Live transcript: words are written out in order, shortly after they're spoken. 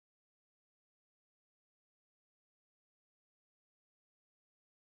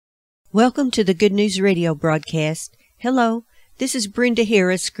Welcome to the Good News Radio broadcast. Hello, this is Brenda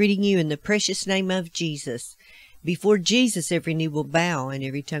Harris greeting you in the precious name of Jesus. Before Jesus, every knee will bow and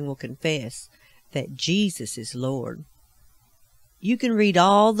every tongue will confess that Jesus is Lord. You can read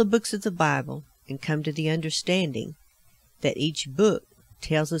all the books of the Bible and come to the understanding that each book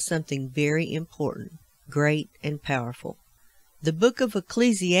tells us something very important, great, and powerful. The book of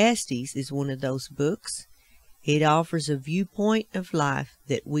Ecclesiastes is one of those books. It offers a viewpoint of life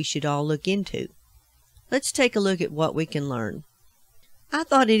that we should all look into. Let's take a look at what we can learn. I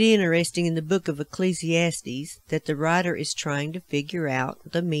thought it interesting in the book of Ecclesiastes that the writer is trying to figure out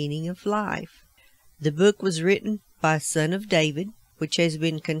the meaning of life. The book was written by a son of David, which has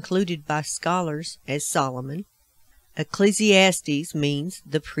been concluded by scholars as Solomon. Ecclesiastes means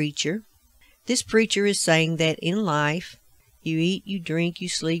the preacher. This preacher is saying that in life, you eat, you drink, you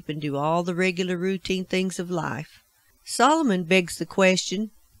sleep, and do all the regular routine things of life. Solomon begs the question,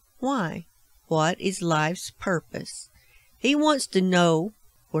 why? What is life's purpose? He wants to know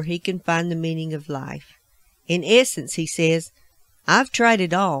where he can find the meaning of life. In essence, he says, I've tried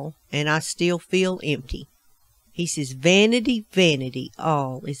it all, and I still feel empty. He says, vanity, vanity,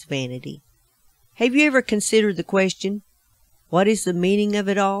 all is vanity. Have you ever considered the question, what is the meaning of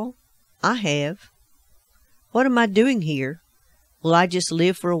it all? I have. What am I doing here? Will I just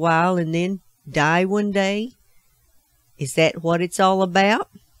live for a while and then die one day? Is that what it's all about?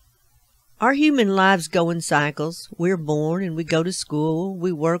 Our human lives go in cycles. We're born and we go to school,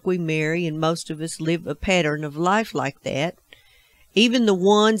 we work, we marry, and most of us live a pattern of life like that. Even the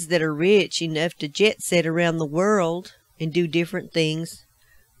ones that are rich enough to jet set around the world and do different things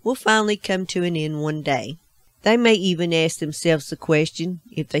will finally come to an end one day. They may even ask themselves the question,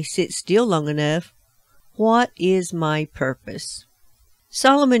 if they sit still long enough, what is my purpose?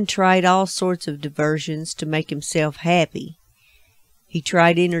 Solomon tried all sorts of diversions to make himself happy. He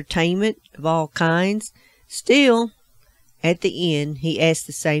tried entertainment of all kinds. Still, at the end, he asked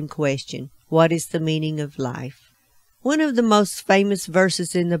the same question, what is the meaning of life? One of the most famous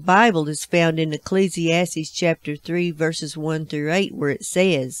verses in the Bible is found in Ecclesiastes chapter 3, verses 1 through 8, where it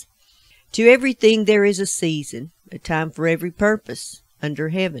says, To everything there is a season, a time for every purpose under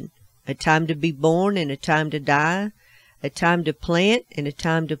heaven, a time to be born and a time to die, a time to plant and a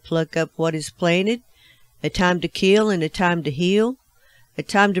time to pluck up what is planted, a time to kill and a time to heal, a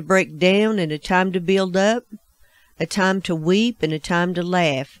time to break down and a time to build up, a time to weep and a time to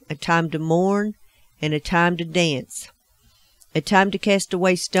laugh, a time to mourn and a time to dance, a time to cast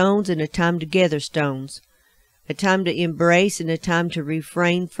away stones and a time to gather stones, a time to embrace and a time to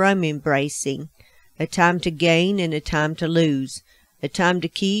refrain from embracing, a time to gain and a time to lose, a time to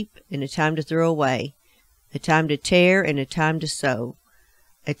keep and a time to throw away, a time to tear and a time to sow,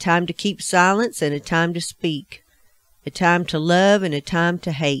 a time to keep silence and a time to speak, a time to love and a time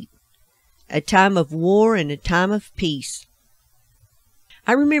to hate, a time of war and a time of peace.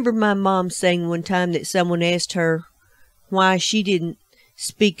 I remember my mom saying one time that someone asked her why she didn't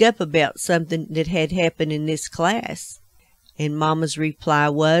speak up about something that had happened in this class. And Mama's reply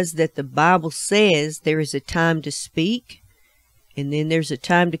was that the Bible says there is a time to speak, and then there's a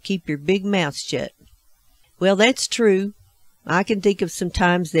time to keep your big mouth shut. Well, that's true. I can think of some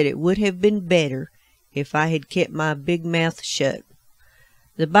times that it would have been better if I had kept my big mouth shut.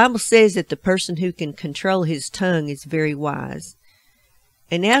 The Bible says that the person who can control his tongue is very wise.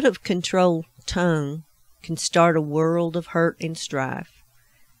 An out-of-control tongue can start a world of hurt and strife.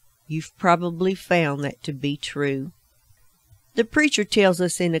 You've probably found that to be true. The preacher tells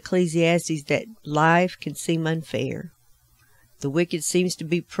us in Ecclesiastes that life can seem unfair. The wicked seems to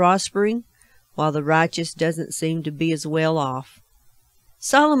be prospering, while the righteous doesn't seem to be as well off.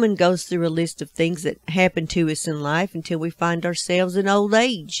 Solomon goes through a list of things that happen to us in life until we find ourselves in old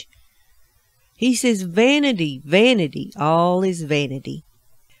age. He says, vanity, vanity, all is vanity.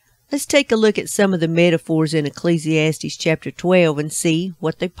 Let's take a look at some of the metaphors in Ecclesiastes chapter 12 and see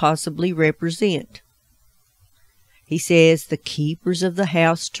what they possibly represent. He says, the keepers of the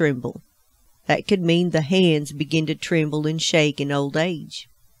house tremble. That could mean the hands begin to tremble and shake in old age.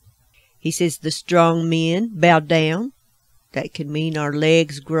 He says, the strong men bow down. That could mean our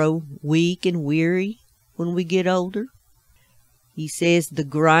legs grow weak and weary when we get older. He says, the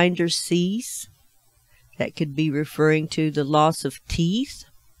grinders cease. That could be referring to the loss of teeth.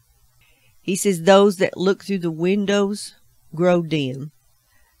 He says, those that look through the windows grow dim.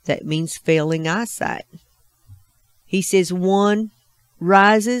 That means failing eyesight. He says, one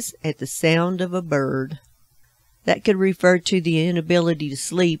rises at the sound of a bird. That could refer to the inability to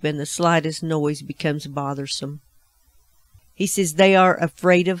sleep, and the slightest noise becomes bothersome. He says they are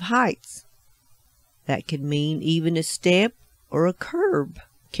afraid of heights. That could mean even a step or a curb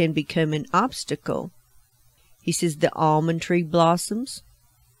can become an obstacle. He says the almond tree blossoms.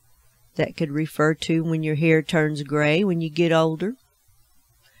 That could refer to when your hair turns gray when you get older.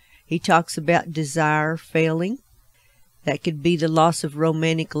 He talks about desire failing. That could be the loss of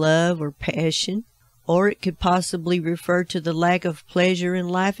romantic love or passion, or it could possibly refer to the lack of pleasure in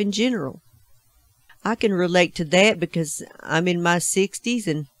life in general. I can relate to that because I'm in my 60s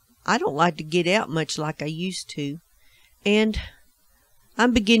and I don't like to get out much like I used to. And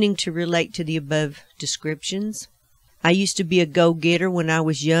I'm beginning to relate to the above descriptions. I used to be a go-getter when I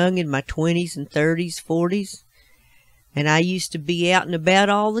was young in my 20s and 30s, 40s. And I used to be out and about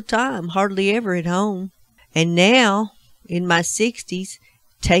all the time, hardly ever at home. And now, in my 60s,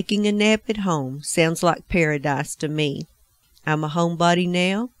 taking a nap at home sounds like paradise to me. I'm a homebody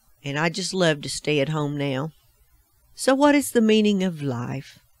now, and I just love to stay at home now. So what is the meaning of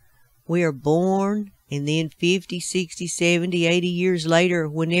life? We are born, and then 50, 60, 70, 80 years later,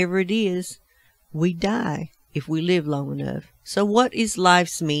 whenever it is, we die if we live long enough. So what is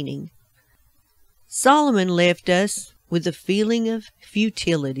life's meaning? Solomon left us with a feeling of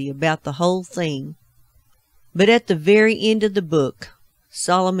futility about the whole thing. But at the very end of the book,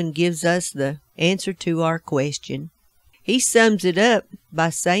 Solomon gives us the answer to our question. He sums it up by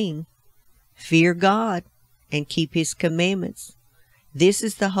saying, "Fear God and keep His commandments. This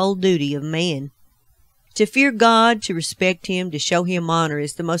is the whole duty of man." To fear God, to respect Him, to show Him honor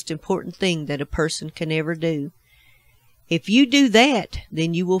is the most important thing that a person can ever do. If you do that,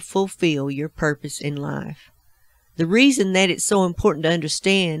 then you will fulfill your purpose in life. The reason that it's so important to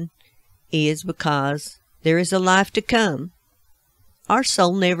understand is because there is a life to come. Our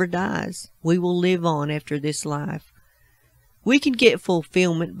soul never dies. We will live on after this life. We can get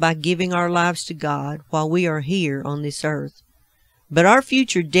fulfillment by giving our lives to God while we are here on this earth. But our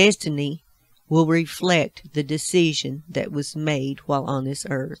future destiny will reflect the decision that was made while on this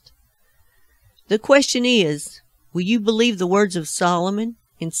earth. The question is, will you believe the words of Solomon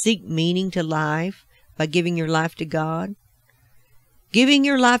and seek meaning to life by giving your life to God? Giving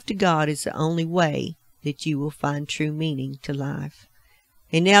your life to God is the only way that you will find true meaning to life.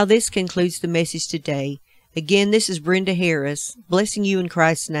 And now this concludes the message today. Again, this is Brenda Harris, blessing you in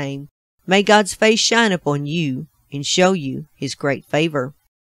Christ's name. May God's face shine upon you and show you His great favor.